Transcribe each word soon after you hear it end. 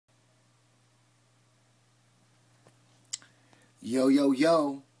Yo, yo,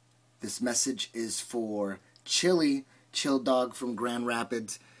 yo. This message is for Chili, Chill Dog from Grand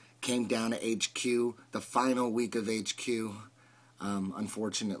Rapids. Came down to HQ, the final week of HQ,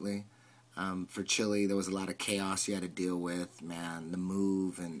 unfortunately. For Chili, there was a lot of chaos you had to deal with, man, the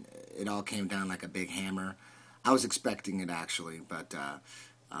move, and it all came down like a big hammer. I was expecting it, actually, but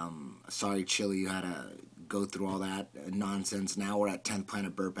sorry, Chili, you had to go through all that nonsense. Now we're at 10th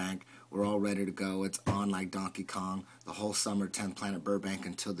Planet Burbank. We're all ready to go. It's on like Donkey Kong. The whole summer, 10th Planet Burbank,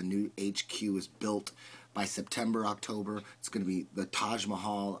 until the new HQ is built by September, October. It's going to be the Taj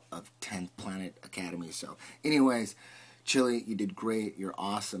Mahal of 10th Planet Academy. So, anyways, Chili, you did great. You're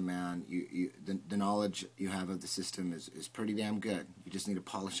awesome, man. The knowledge you have of the system is pretty damn good. You just need to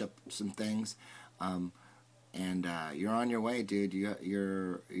polish up some things. And you're on your way, dude.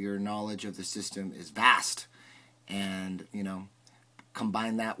 Your knowledge of the system is vast, and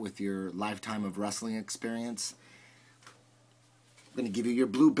combine that with your lifetime of wrestling experience. I'm gonna give you your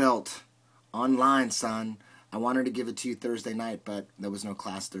blue belt online, son. I wanted to give it to you Thursday night, but there was no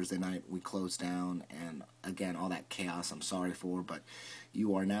class Thursday night. We closed down, and again, all that chaos I'm sorry for, but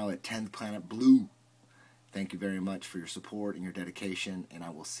you are now at 10th Planet Blue. Thank you very much for your support and your dedication, and I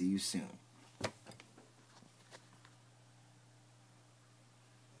will see you soon.